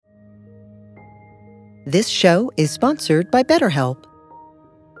This show is sponsored by BetterHelp.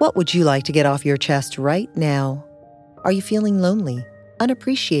 What would you like to get off your chest right now? Are you feeling lonely,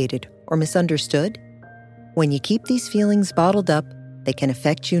 unappreciated, or misunderstood? When you keep these feelings bottled up, they can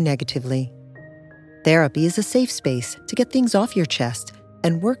affect you negatively. Therapy is a safe space to get things off your chest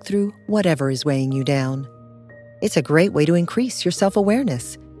and work through whatever is weighing you down. It's a great way to increase your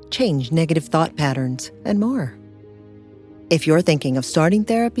self-awareness, change negative thought patterns, and more. If you're thinking of starting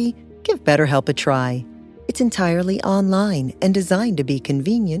therapy, give BetterHelp a try. It's entirely online and designed to be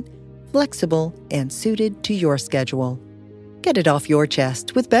convenient, flexible, and suited to your schedule. Get it off your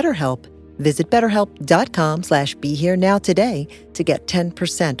chest with BetterHelp. Visit BetterHelp.com/BeHereNow today to get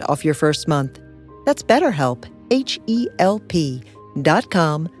 10% off your first month. That's BetterHelp,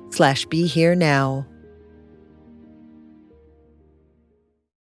 HELP.com/BeHereNow.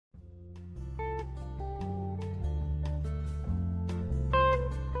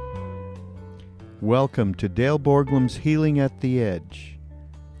 Welcome to Dale Borglum's Healing at the Edge.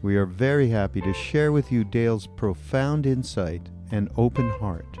 We are very happy to share with you Dale's profound insight and open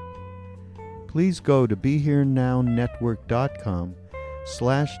heart. Please go to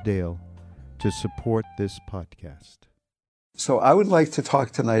BeHereNowNetwork.com/Dale to support this podcast. So I would like to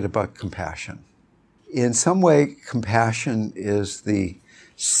talk tonight about compassion. In some way, compassion is the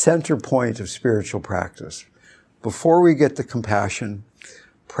center point of spiritual practice. Before we get to compassion,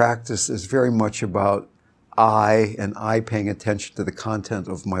 practice is very much about I paying attention to the content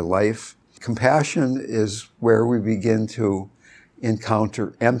of my life. Compassion is where we begin to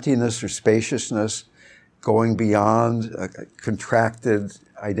encounter emptiness or spaciousness, going beyond a contracted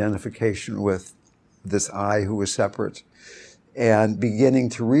identification with this I who is separate, and beginning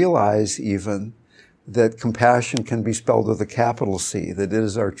to realize even that compassion can be spelled with a capital C, that it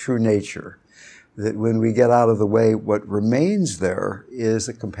is our true nature. That when we get out of the way, what remains there is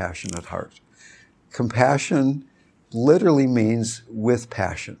a compassionate heart. Compassion literally means with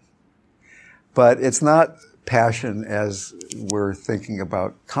passion. But it's not passion as we're thinking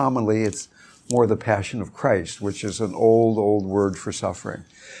about commonly. It's more the passion of Christ, which is an old word for suffering.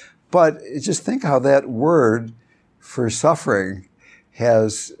 But just think how that word for suffering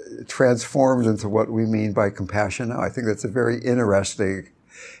has transformed into what we mean by compassion now. I think that's a very interesting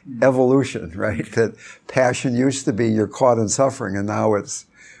evolution, right? That passion used to be you're caught in suffering, and now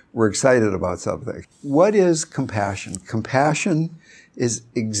we're excited about something. What is compassion? Compassion is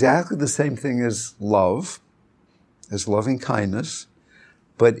exactly the same thing as love, as loving kindness,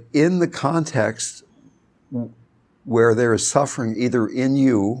 but in the context where there is suffering either in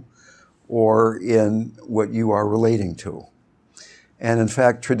you or in what you are relating to. And in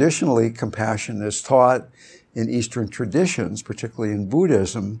fact, traditionally, compassion is taught in Eastern traditions, particularly in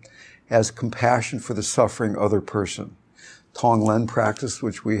Buddhism, as compassion for the suffering other person. Tonglen practice,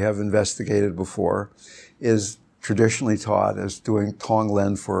 which we have investigated before, is traditionally taught as doing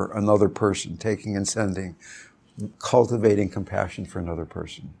Tonglen for another person, taking and sending, cultivating compassion for another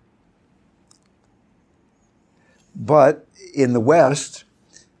person. But in the West,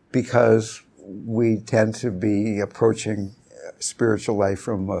 because we tend to be approaching spiritual life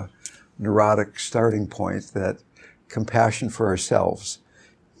from a neurotic starting point, that compassion for ourselves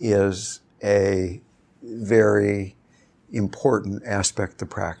is a very important aspect to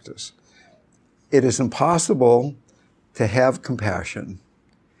practice. It is impossible to have compassion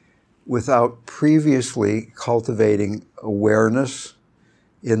without previously cultivating awareness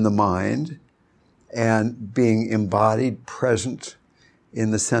in the mind and being embodied, present in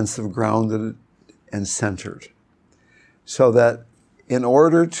the sense of grounded and centered. So that in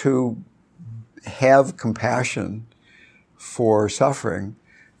order to have compassion for suffering,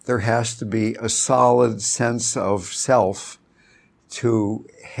 there has to be a solid sense of self to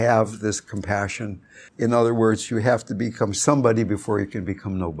have this compassion. In other words, you have to become somebody before you can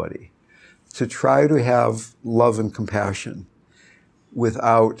become nobody. To try to have love and compassion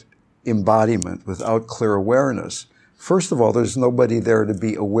without embodiment, without clear awareness, first of all, there's nobody there to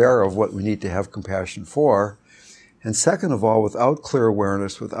be aware of what we need to have compassion for. And second of all, without clear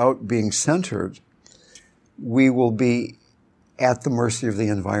awareness, without being centered, we will be at the mercy of the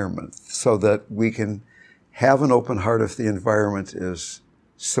environment, so that we can have an open heart if the environment is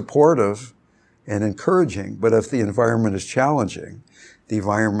supportive and encouraging. But if the environment is challenging, the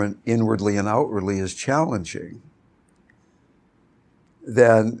environment inwardly and outwardly is challenging,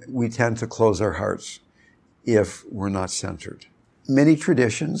 then we tend to close our hearts if we're not centered. Many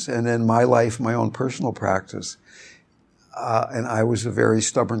traditions, and in my life, my own personal practice, and I was a very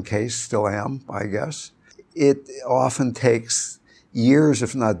stubborn case, still am, I guess. It often takes years,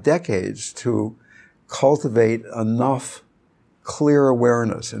 if not decades, to cultivate enough clear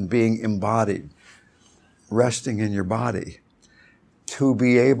awareness and being embodied resting in your body, to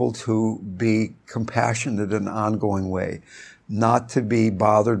be able to be compassionate in an ongoing way, not to be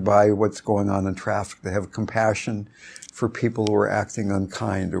bothered by what's going on in traffic, to have compassion for people who are acting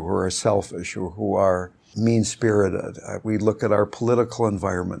unkind or who are selfish or who are mean-spirited. We look at our political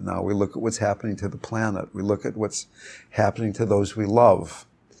environment now. We look at what's happening to the planet. We look at what's happening to those we love.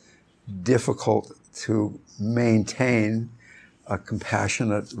 Difficult to maintain a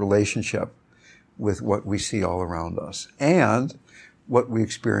compassionate relationship with what we see all around us and what we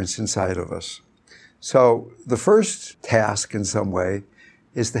experience inside of us. So the first task in some way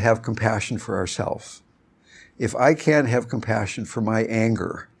is to have compassion for ourselves. If I can't have compassion for my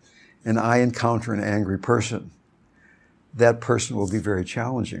anger and I encounter an angry person, that person will be very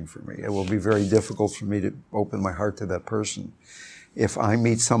challenging for me. It will be very difficult for me to open my heart to that person. If I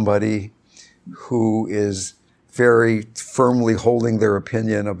meet somebody who is very firmly holding their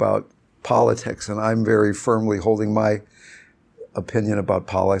opinion about politics and I'm very firmly holding my opinion about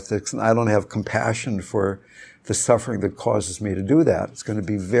politics and I don't have compassion for the suffering that causes me to do that, it's going to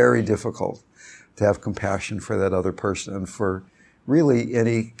be very difficult to have compassion for that other person and for really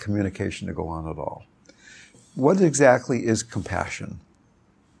any communication to go on at all. What exactly is compassion?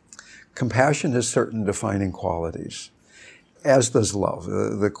 Compassion has certain defining qualities, as does love,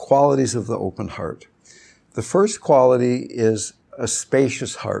 the qualities of the open heart. The first quality is a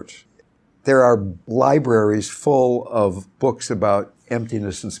spacious heart. There are libraries full of books about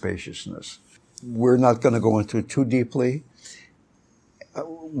emptiness and spaciousness. We're not going to go into it too deeply.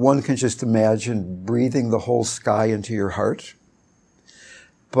 One can just imagine breathing the whole sky into your heart.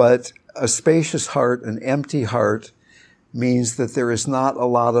 But a spacious heart, an empty heart, means that there is not a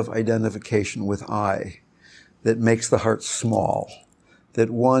lot of identification with I that makes the heart small, that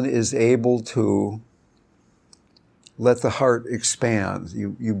one is able to let the heart expand.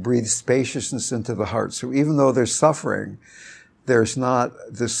 You breathe spaciousness into the heart. So even though there's suffering, there's not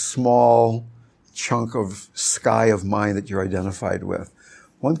this small chunk of sky of mind that you're identified with.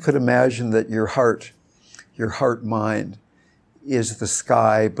 One could imagine that your heart mind, is the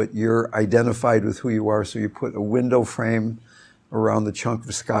sky, but you're identified with who you are, so you put a window frame around the chunk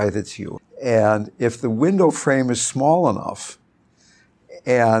of sky that's you. And if the window frame is small enough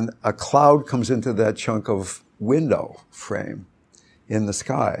and a cloud comes into that chunk of window frame in the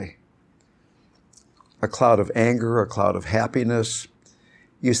sky, a cloud of anger, a cloud of happiness,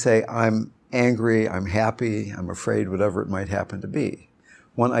 you say, I'm angry, I'm happy, I'm afraid, whatever it might happen to be.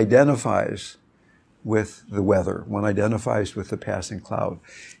 One identifies with the weather. One identifies with the passing cloud.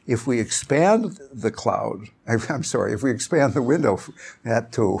 If we expand the cloud, if we expand the window,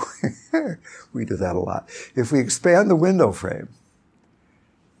 that too, we do that a lot. If we expand the window frame,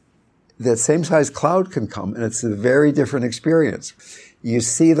 that same size cloud can come, and it's a very different experience. You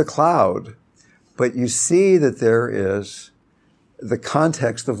see the cloud, but you see that there is the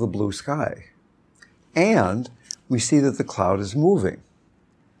context of the blue sky. And we see that the cloud is moving.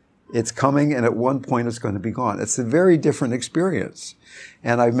 It's coming, and at one point it's going to be gone. It's a very different experience.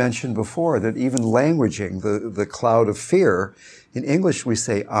 And I've mentioned before that even languaging, the cloud of fear, in English we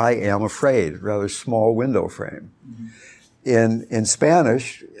say, I am afraid, rather small window frame. Mm-hmm. In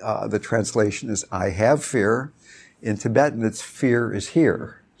Spanish, the translation is, I have fear. In Tibetan, it's fear is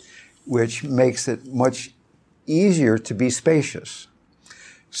here, which makes it much easier to be spacious.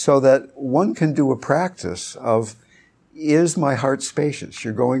 So that one can do a practice of, is my heart spacious?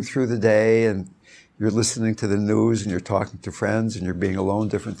 You're going through the day and you're listening to the news and you're talking to friends and you're being alone,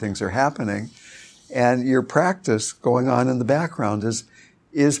 different things are happening. And your practice going on in the background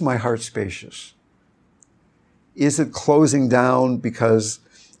is my heart spacious? Is it closing down because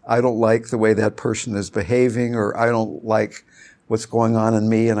I don't like the way that person is behaving, or I don't like what's going on in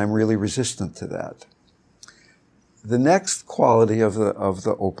me and I'm really resistant to that? The next quality of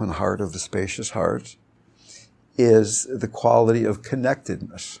the open heart, of the spacious heart, is the quality of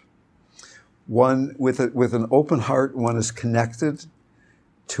connectedness. One, with an open heart, one is connected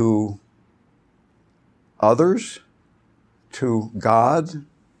to others, to God,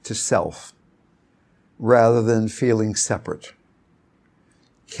 to self, rather than feeling separate.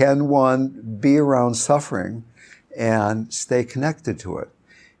 Can one be around suffering and stay connected to it?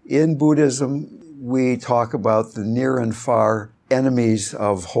 In Buddhism, we talk about the near and far enemies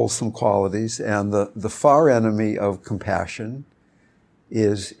of wholesome qualities, and the far enemy of compassion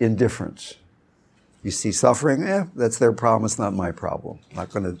is indifference. You see suffering, that's their problem, it's not my problem. I'm not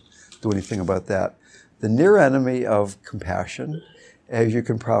going to do anything about that. The near enemy of compassion, as you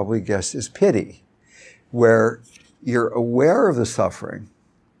can probably guess, is pity, where you're aware of the suffering,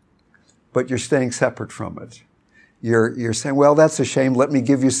 but you're staying separate from it. You're saying, well, that's a shame. Let me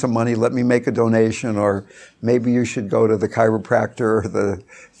give you some money. Let me make a donation. Or maybe you should go to the chiropractor or the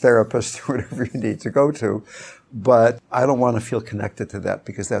therapist or whatever you need to go to. But I don't want to feel connected to that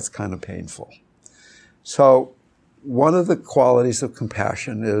because that's kind of painful. So one of the qualities of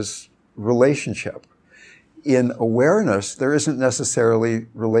compassion is relationship. In awareness, there isn't necessarily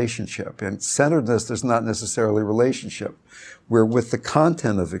relationship. In centeredness, there's not necessarily relationship. We're with the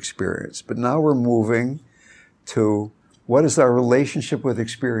content of experience. But now we're moving to what is our relationship with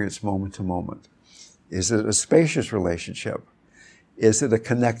experience moment to moment? Is it a spacious relationship? Is it a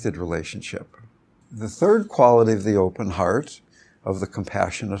connected relationship? The third quality of the open heart, of the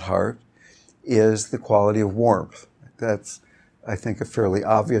compassionate heart, is the quality of warmth. That's, I think, a fairly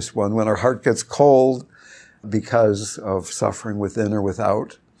obvious one. When our heart gets cold because of suffering within or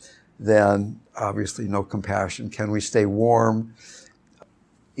without, then obviously no compassion. Can we stay warm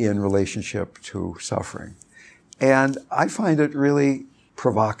in relationship to suffering? And I find it really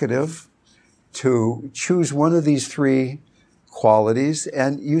provocative to choose one of these three qualities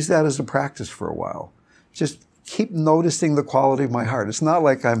and use that as a practice for a while. Just keep noticing the quality of my heart. It's not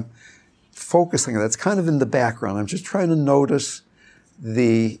like I'm focusing on it. It's kind of in the background. I'm just trying to notice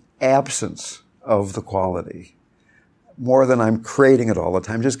the absence of the quality more than I'm creating it all the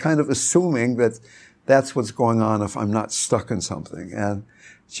time. Just kind of assuming that that's what's going on if I'm not stuck in something. And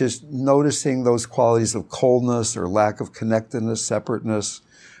just noticing those qualities of coldness or lack of connectedness, separateness,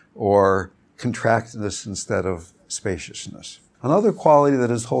 or contractedness instead of spaciousness. Another quality that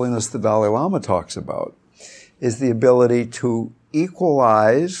His Holiness the Dalai Lama talks about is the ability to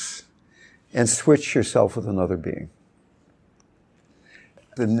equalize and switch yourself with another being.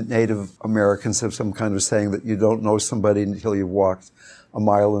 The Native Americans have some kind of saying that you don't know somebody until you've walked a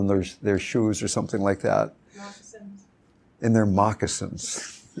mile in their shoes or something like that. Moccasins. In their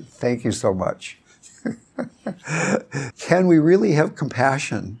moccasins. Thank you so much. Can we really have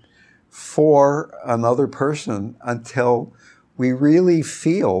compassion for another person until we really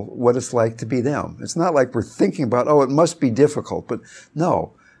feel what it's like to be them? It's not like we're thinking about, oh, it must be difficult, but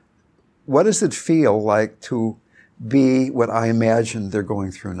no. What does it feel like to be what I imagine they're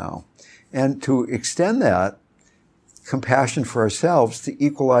going through now? And to extend that compassion for ourselves to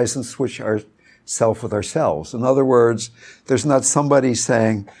equalize and switch ourselves with ourselves. In other words, there's not somebody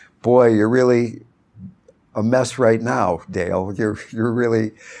saying, boy, you're really a mess right now, Dale. You're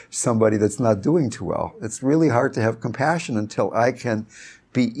really somebody that's not doing too well. It's really hard to have compassion until I can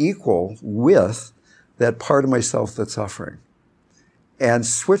be equal with that part of myself that's suffering. And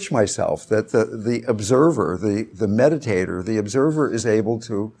switch myself, that the observer, the meditator, the observer is able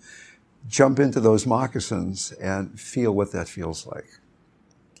to jump into those moccasins and feel what that feels like.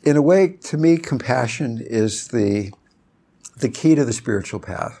 In a way, to me, compassion is the key to the spiritual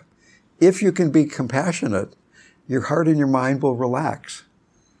path. If you can be compassionate, your heart and your mind will relax.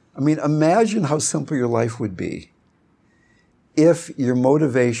 I mean, imagine how simple your life would be if your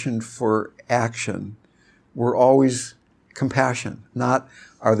motivation for action were always compassion, not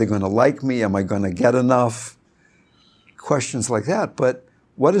are they going to like me? Am I going to get enough? Questions like that. But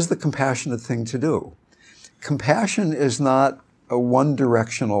what is the compassionate thing to do? Compassion is not a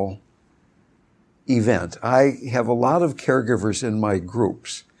one-directional event. I have a lot of caregivers in my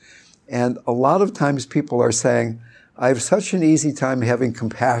groups, and a lot of times people are saying, I have such an easy time having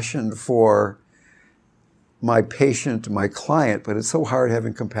compassion for my patient, my client, but it's so hard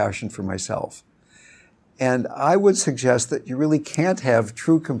having compassion for myself. And I would suggest that you really can't have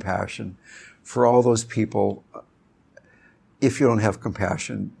true compassion for all those people if you don't have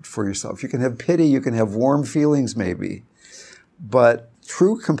compassion for yourself. You can have pity, you can have warm feelings maybe, but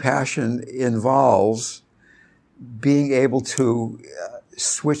true compassion involves being able to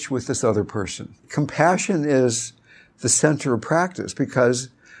switch with this other person. Compassion is the center of practice because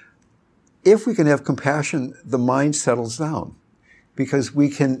if we can have compassion, the mind settles down because we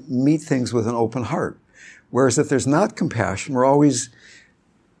can meet things with an open heart. Whereas if there's not compassion, we're always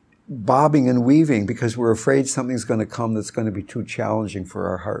bobbing and weaving because we're afraid something's going to come that's going to be too challenging for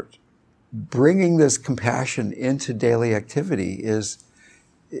our heart. Bringing this compassion into daily activity is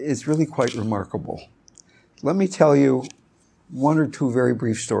really quite remarkable. Let me tell you one or two very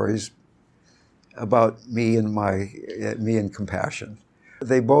brief stories about me and compassion.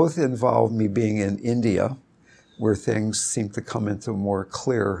 They both involve me being in India, where things seem to come into more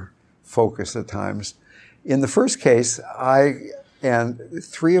clear focus at times. In the first case, I and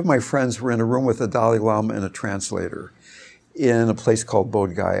three of my friends were in a room with the Dalai Lama and a translator in a place called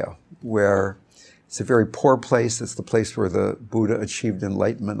Bodh Gaya, where it's a very poor place. It's the place where the Buddha achieved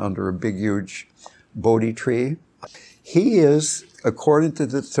enlightenment under a big, huge Bodhi tree. He is, according to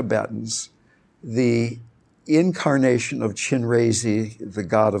the Tibetans, the incarnation of Chinrezi, the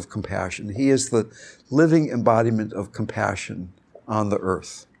god of compassion. He is the living embodiment of compassion on the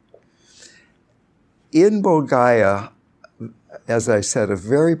earth. In Bodh Gaya, as I said, a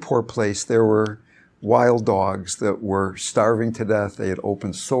very poor place, there were wild dogs that were starving to death. They had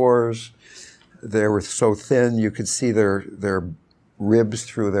open sores. They were so thin you could see their ribs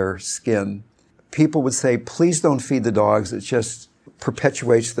through their skin. People would say, please don't feed the dogs. It just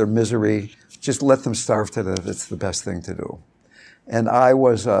perpetuates their misery. Just let them starve to death. It's the best thing to do. And I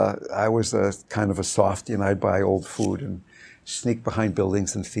was a kind of a softie, and I'd buy old food and sneak behind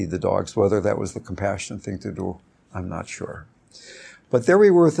buildings and feed the dogs. Whether that was the compassionate thing to do, I'm not sure. But there we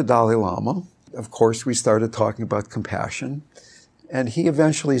were with the Dalai Lama. Of course, we started talking about compassion. And he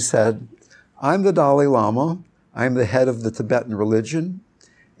eventually said, I'm the Dalai Lama. I'm the head of the Tibetan religion.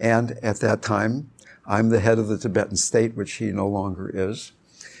 And at that time, I'm the head of the Tibetan state, which he no longer is.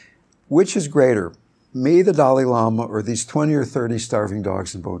 Which is greater, me, the Dalai Lama, or these 20 or 30 starving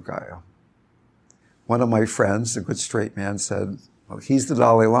dogs in Bodh Gaya? One of my friends, a good straight man, said, well, he's the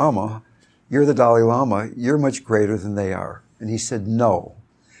Dalai Lama. You're the Dalai Lama. You're much greater than they are. And he said, no,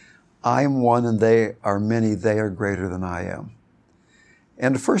 I'm one and they are many. They are greater than I am.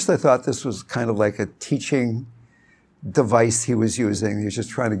 And at first I thought this was kind of like a teaching device he was using. He was just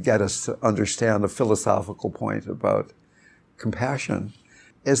trying to get us to understand a philosophical point about compassion.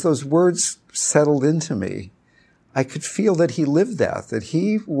 As those words settled into me, I could feel that he lived that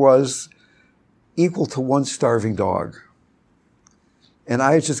he was equal to one starving dog. And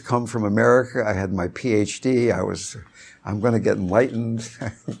I had just come from America. I had my PhD. I'm going to get enlightened,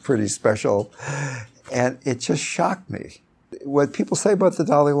 pretty special. And it just shocked me. What people say about the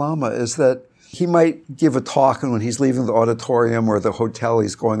Dalai Lama is that he might give a talk, and when he's leaving the auditorium or the hotel,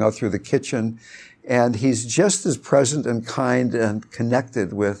 he's going out through the kitchen, and he's just as present and kind and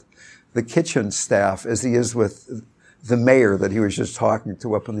connected with the kitchen staff as he is with the mayor that he was just talking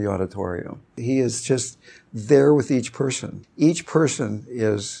to up in the auditorium. He is just there with each person. Each person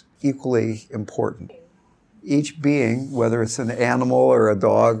is equally important. Each being, whether it's an animal or a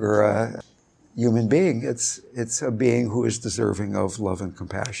dog or a human being, it's a being who is deserving of love and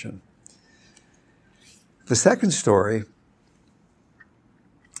compassion. The second story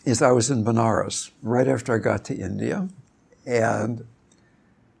is I was in Benares right after I got to India, and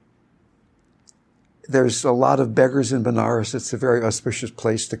there's a lot of beggars in Benares. It's a very auspicious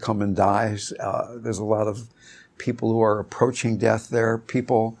place to come and die. There's a lot of people who are approaching death there.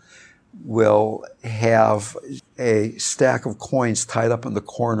 People will have a stack of coins tied up in the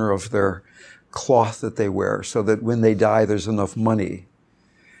corner of their cloth that they wear so that when they die, there's enough money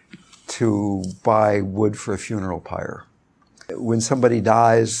to buy wood for a funeral pyre. When somebody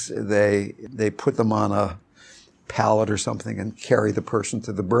dies, they put them on a pallet or something and carry the person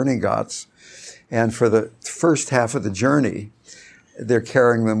to the burning ghats. And for the first half of the journey, they're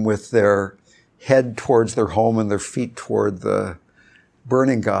carrying them with their head towards their home and their feet toward the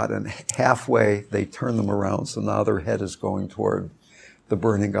burning ghat. And halfway, they turn them around. So now their head is going toward the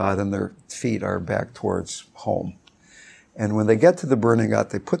burning ghat and their feet are back towards home. And when they get to the burning ghat,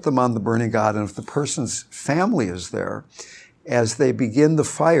 they put them on the burning ghat. And if the person's family is there, as they begin the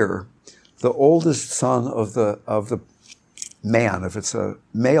fire, the oldest son of the man, if it's a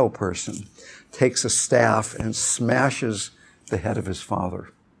male person, takes a staff and smashes the head of his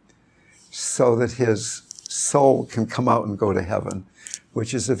father so that his soul can come out and go to heaven,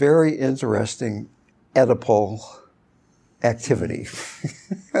 which is a very interesting Oedipal activity.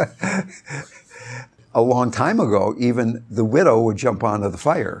 A long time ago, even the widow would jump onto the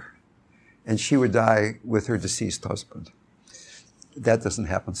fire and she would die with her deceased husband. That doesn't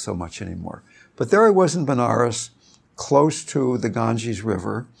happen so much anymore. But there I was in Benares, close to the Ganges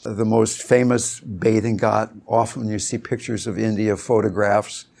River, the most famous bathing ghat. Often you see pictures of India,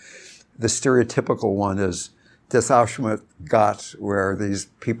 photographs. The stereotypical one is Dasashwamedh Ghat, where these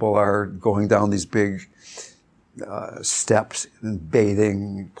people are going down these big steps and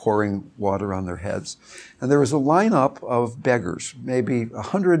bathing, pouring water on their heads. And there was a lineup of beggars, maybe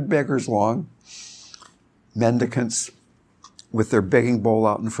 100 beggars long, mendicants with their begging bowl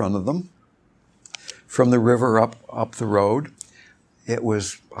out in front of them. From the river up the road, it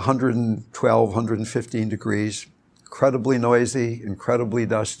was 112, 115 degrees, incredibly noisy, incredibly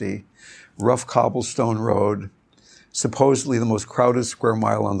dusty, rough cobblestone road, supposedly the most crowded square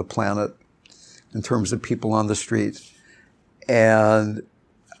mile on the planet in terms of people on the street. And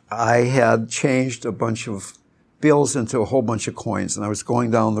I had changed a bunch of bills into a whole bunch of coins, and I was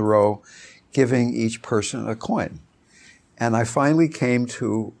going down the row giving each person a coin. And I finally came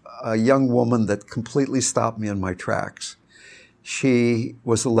to a young woman that completely stopped me in my tracks. She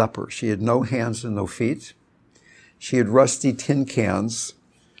was a leper. She had no hands and no feet. She had rusty tin cans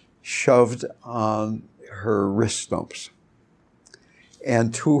shoved on her wrist stumps.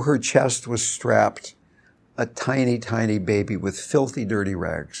 And to her chest was strapped a tiny, tiny baby with filthy, dirty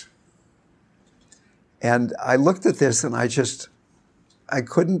rags. And I looked at this and I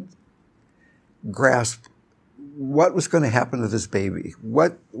couldn't grasp what was going to happen to this baby.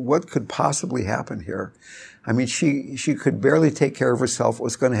 What could possibly happen here? I mean, she could barely take care of herself. What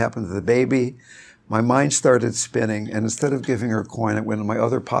was going to happen to the baby? My mind started spinning, and instead of giving her a coin, I went in my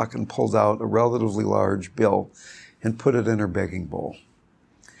other pocket and pulled out a relatively large bill and put it in her begging bowl.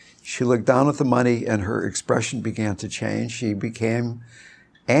 She looked down at the money, and her expression began to change. She became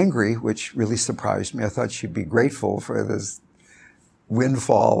angry, which really surprised me. I thought she'd be grateful for this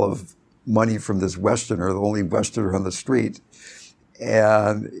windfall of money from this Westerner, the only Westerner on the street.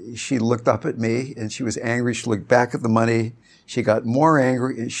 And she looked up at me, and she was angry. She looked back at the money. She got more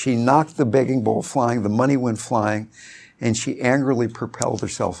angry. She knocked the begging bowl flying. The money went flying, and she angrily propelled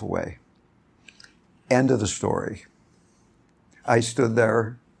herself away. End of the story. I stood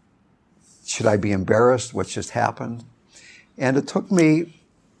there. Should I be embarrassed? What's just happened? And it took me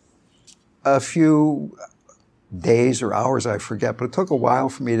a few days or hours, I forget, but it took a while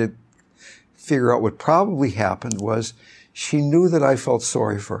for me to figure out what probably happened was she knew that I felt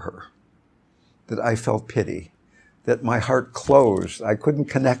sorry for her, that I felt pity, that my heart closed. I couldn't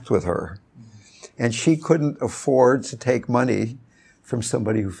connect with her. And she couldn't afford to take money from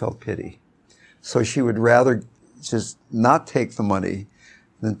somebody who felt pity. So she would rather just not take the money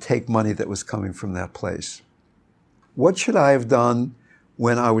than take money that was coming from that place. What should I have done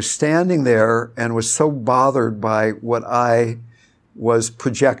when I was standing there and was so bothered by what I was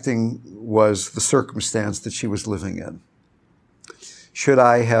projecting was the circumstance that she was living in? Should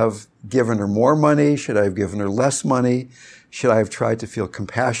I have given her more money? Should I have given her less money? Should I have tried to feel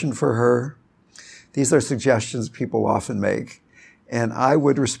compassion for her? These are suggestions people often make. And I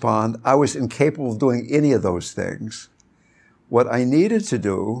would respond, I was incapable of doing any of those things. What I needed to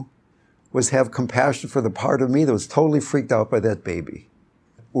do was have compassion for the part of me that was totally freaked out by that baby.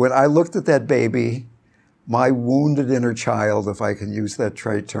 When I looked at that baby, my wounded inner child, if I can use that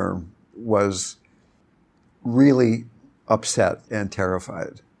trite term, was really upset and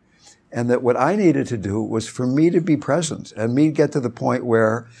terrified. And that what I needed to do was for me to be present and me get to the point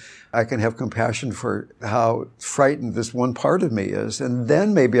where I can have compassion for how frightened this one part of me is. And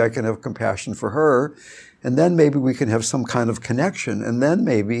then maybe I can have compassion for her. And then maybe we can have some kind of connection. And then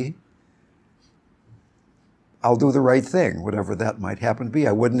maybe I'll do the right thing, whatever that might happen to be.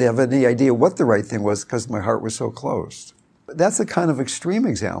 I wouldn't have any idea what the right thing was because my heart was so closed. That's a kind of extreme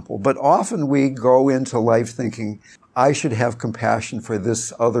example. But often we go into life thinking, I should have compassion for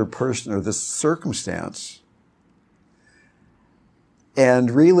this other person or this circumstance.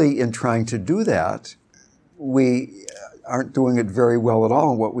 And really, in trying to do that, we aren't doing it very well at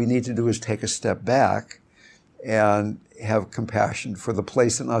all. And what we need to do is take a step back and have compassion for the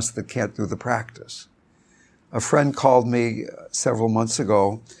place in us that can't do the practice. A friend called me several months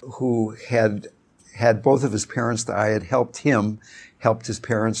ago who had both of his parents die. I had helped his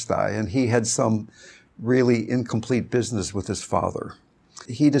parents die, and he had some really incomplete business with his father.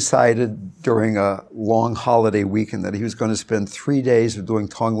 He decided during a long holiday weekend that he was going to spend 3 days of doing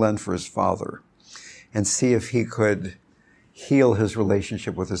Tonglen for his father and see if he could heal his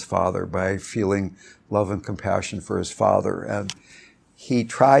relationship with his father by feeling love and compassion for his father. And he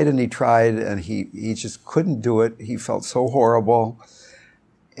tried and he just couldn't do it. He felt so horrible.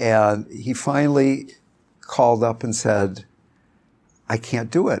 And he finally called up and said, I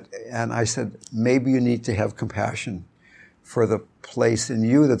can't do it. And I said, maybe you need to have compassion for the place in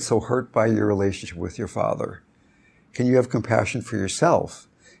you that's so hurt by your relationship with your father. Can you have compassion for yourself?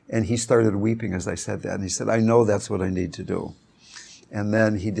 And he started weeping as I said that. And he said, I know that's what I need to do. And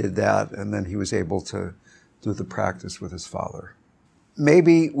then he did that, and then he was able to do the practice with his father.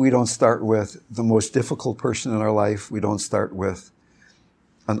 Maybe we don't start with the most difficult person in our life. We don't start with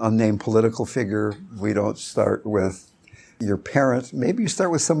an unnamed political figure. We don't start with your parent. Maybe you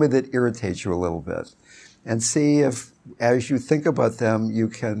start with somebody that irritates you a little bit and see if, as you think about them, you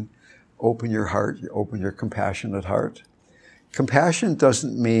can open your heart, open your compassionate heart. Compassion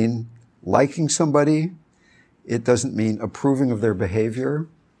doesn't mean liking somebody. It doesn't mean approving of their behavior.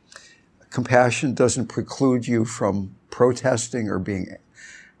 Compassion doesn't preclude you from protesting or being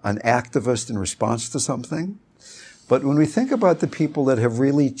an activist in response to something. But when we think about the people that have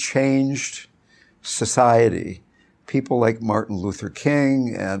really changed society, people like Martin Luther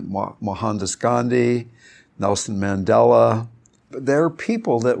King and Mohandas Gandhi, Nelson Mandela, there are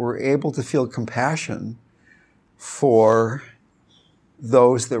people that were able to feel compassion for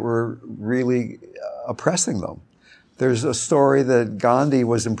those that were really oppressing them. There's a story that Gandhi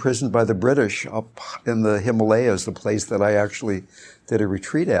was imprisoned by the British up in the Himalayas, the place that I actually did a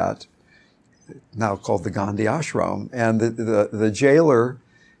retreat at, now called the Gandhi Ashram. And the jailer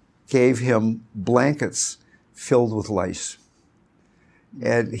gave him blankets filled with lice.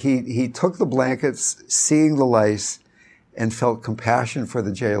 And he took the blankets, seeing the lice, and felt compassion for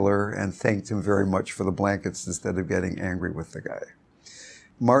the jailer and thanked him very much for the blankets instead of getting angry with the guy.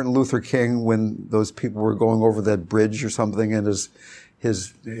 Martin Luther King, when those people were going over that bridge or something and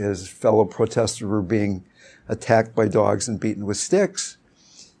his fellow protesters were being attacked by dogs and beaten with sticks,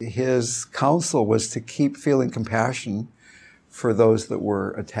 his counsel was to keep feeling compassion for those that were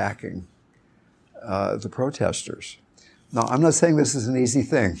attacking the protesters. Now, I'm not saying this is an easy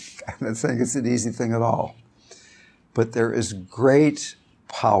thing. I'm not saying it's an easy thing at all. But there is great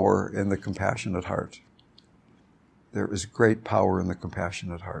power in the compassionate heart. There is great power in the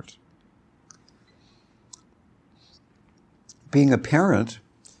compassionate heart. Being a parent,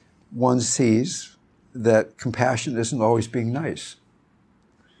 one sees that compassion isn't always being nice,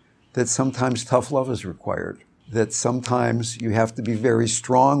 that sometimes tough love is required, that sometimes you have to be very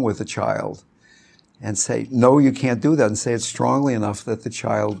strong with a child and say, no, you can't do that, and say it strongly enough that the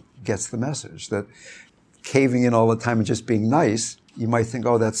child gets the message, that caving in all the time and just being nice, you might think,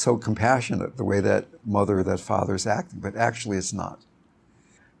 oh, that's so compassionate, the way that mother or that father is acting, but actually it's not.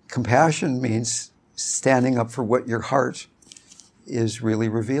 Compassion means standing up for what your heart is really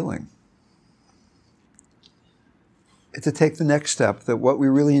revealing. And to take the next step, that what we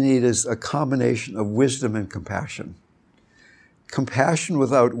really need is a combination of wisdom and compassion. Compassion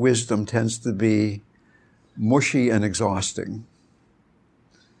without wisdom tends to be mushy and exhausting.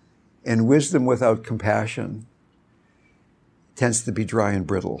 And wisdom without compassion tends to be dry and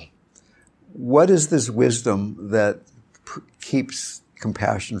brittle. What is this wisdom that keeps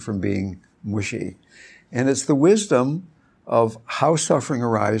compassion from being mushy? And it's the wisdom of how suffering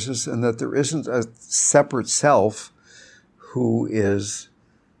arises and that there isn't a separate self who is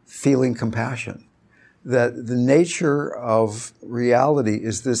feeling compassion. That the nature of reality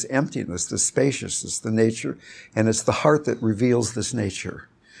is this emptiness, this spaciousness, the nature, and it's the heart that reveals this nature.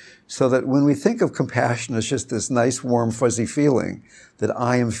 So that when we think of compassion as just this nice, warm, fuzzy feeling that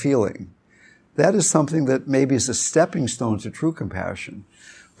I am feeling, that is something that maybe is a stepping stone to true compassion,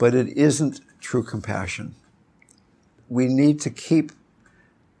 but it isn't true compassion. We need to keep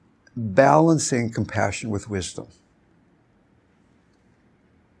balancing compassion with wisdom.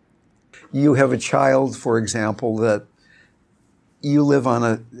 You have a child, for example, that you live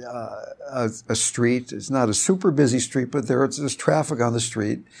on a street. It's not a super busy street, but there's traffic on the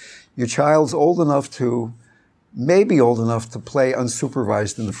street. Your child's maybe old enough to play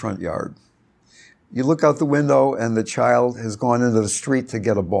unsupervised in the front yard. You look out the window and the child has gone into the street to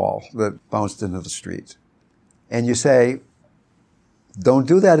get a ball that bounced into the street. And you say, don't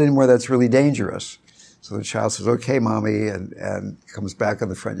do that anymore, that's really dangerous. So the child says, okay, mommy, and comes back in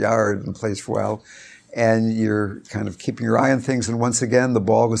the front yard and plays for a while. And you're kind of keeping your eye on things, and once again, the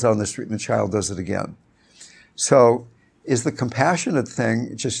ball goes out on the street and the child does it again. So is the compassionate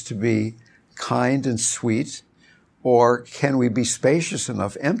thing just to be kind and sweet, or can we be spacious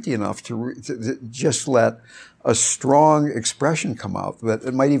enough, empty enough to just let a strong expression come out that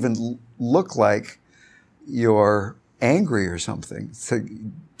it might even look like you're angry or something, to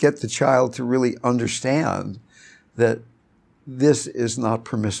get the child to really understand that this is not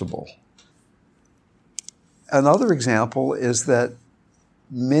permissible. Another example is that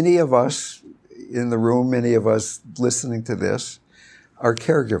many of us in the room, many of us listening to this, are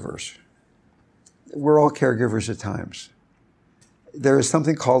caregivers. We're all caregivers at times. There is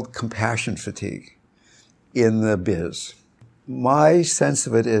something called compassion fatigue in the biz. My sense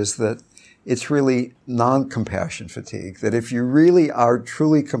of it is that it's really non-compassion fatigue, that if you really are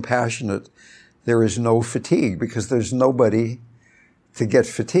truly compassionate, there is no fatigue because there's nobody to get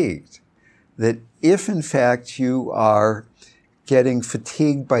fatigued. That if in fact you are getting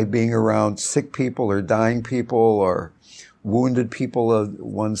fatigued by being around sick people or dying people or wounded people of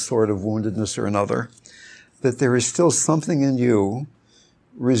one sort of woundedness or another, that there is still something in you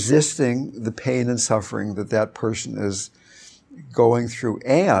resisting the pain and suffering that that person is going through,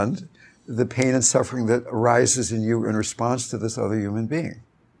 and the pain and suffering that arises in you in response to this other human being.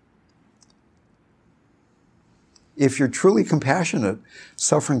 If you're truly compassionate,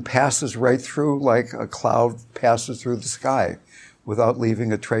 suffering passes right through like a cloud passes through the sky without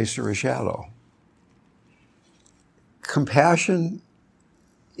leaving a trace or a shadow. Compassion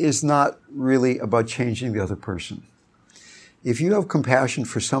is not really about changing the other person. If you have compassion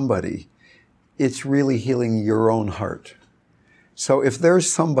for somebody, it's really healing your own heart. So if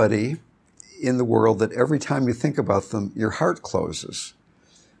there's somebody in the world that every time you think about them, your heart closes.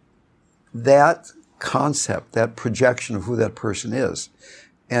 That concept, that projection of who that person is.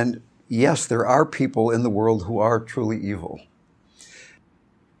 And yes, there are people in the world who are truly evil.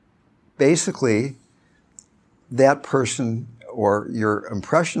 Basically, that person or your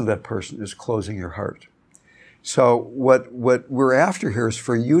impression of that person is closing your heart. So what we're after here is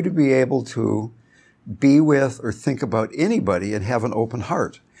for you to be able to be with or think about anybody and have an open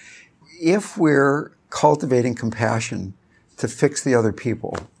heart. If we're cultivating compassion to fix the other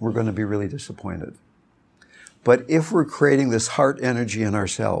people, we're going to be really disappointed. But if we're creating this heart energy in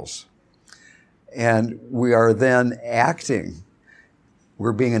ourselves, and we are then acting,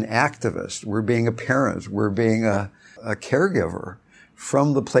 we're being an activist, we're being a parent, we're being a caregiver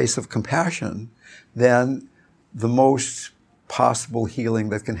from the place of compassion, then the most possible healing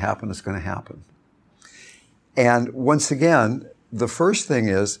that can happen is going to happen. And once again, the first thing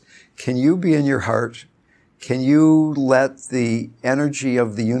is, can you be in your heart? Can you let the energy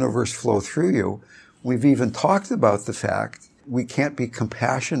of the universe flow through you? We've even talked about the fact we can't be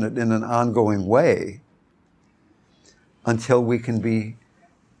compassionate in an ongoing way until we can be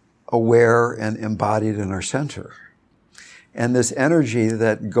aware and embodied in our center. And this energy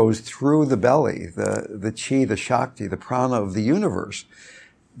that goes through the belly, the chi, the shakti, the prana of the universe,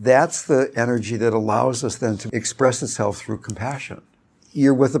 that's the energy that allows us then to express itself through compassion.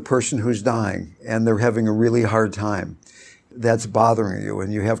 You're with a person who's dying and they're having a really hard time. That's bothering you,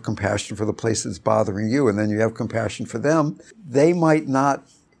 and you have compassion for the place that's bothering you, and then you have compassion for them. They might not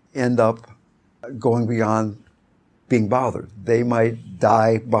end up going beyond being bothered. They might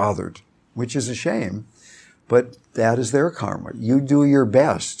die bothered, which is a shame, but that is their karma. You do your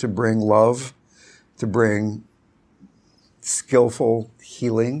best to bring love, to bring skillful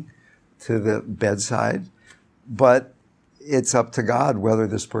healing to the bedside, but it's up to God whether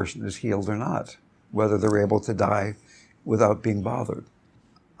this person is healed or not, whether they're able to die without being bothered.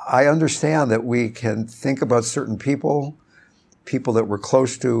 I understand that we can think about certain people that we're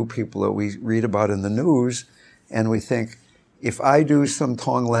close to, people that we read about in the news, and we think, if I do some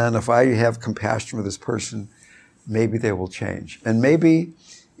tonglen, if I have compassion for this person, maybe they will change. And maybe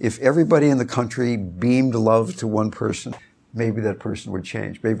if everybody in the country beamed love to one person, maybe that person would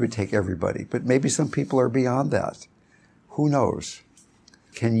change. Maybe it would take everybody. But maybe some people are beyond that. Who knows?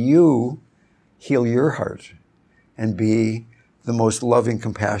 Can you heal your heart and be the most loving,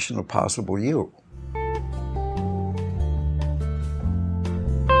 compassionate possible you?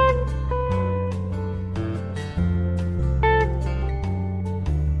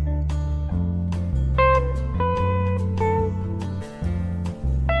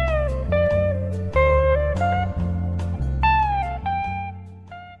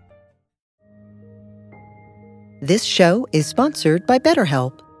 This show is sponsored by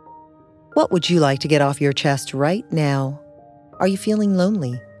BetterHelp. What would you like to get off your chest right now? Are you feeling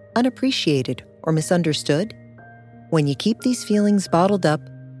lonely, unappreciated, or misunderstood? When you keep these feelings bottled up,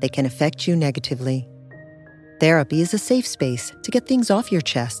 they can affect you negatively. Therapy is a safe space to get things off your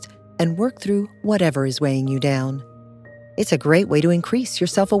chest and work through whatever is weighing you down. It's a great way to increase your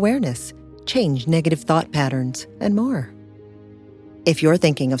self-awareness, change negative thought patterns, and more. If you're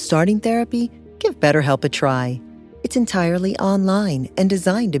thinking of starting therapy, give BetterHelp a try. It's entirely online and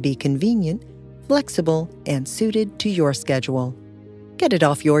designed to be convenient, flexible, and suited to your schedule. Get it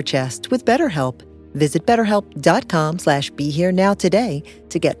off your chest with BetterHelp. Visit BetterHelp.com/BeHereNow today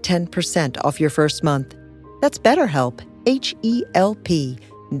to get 10% off your first month. That's BetterHelp,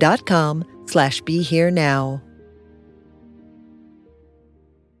 HELP.com/BeHereNow.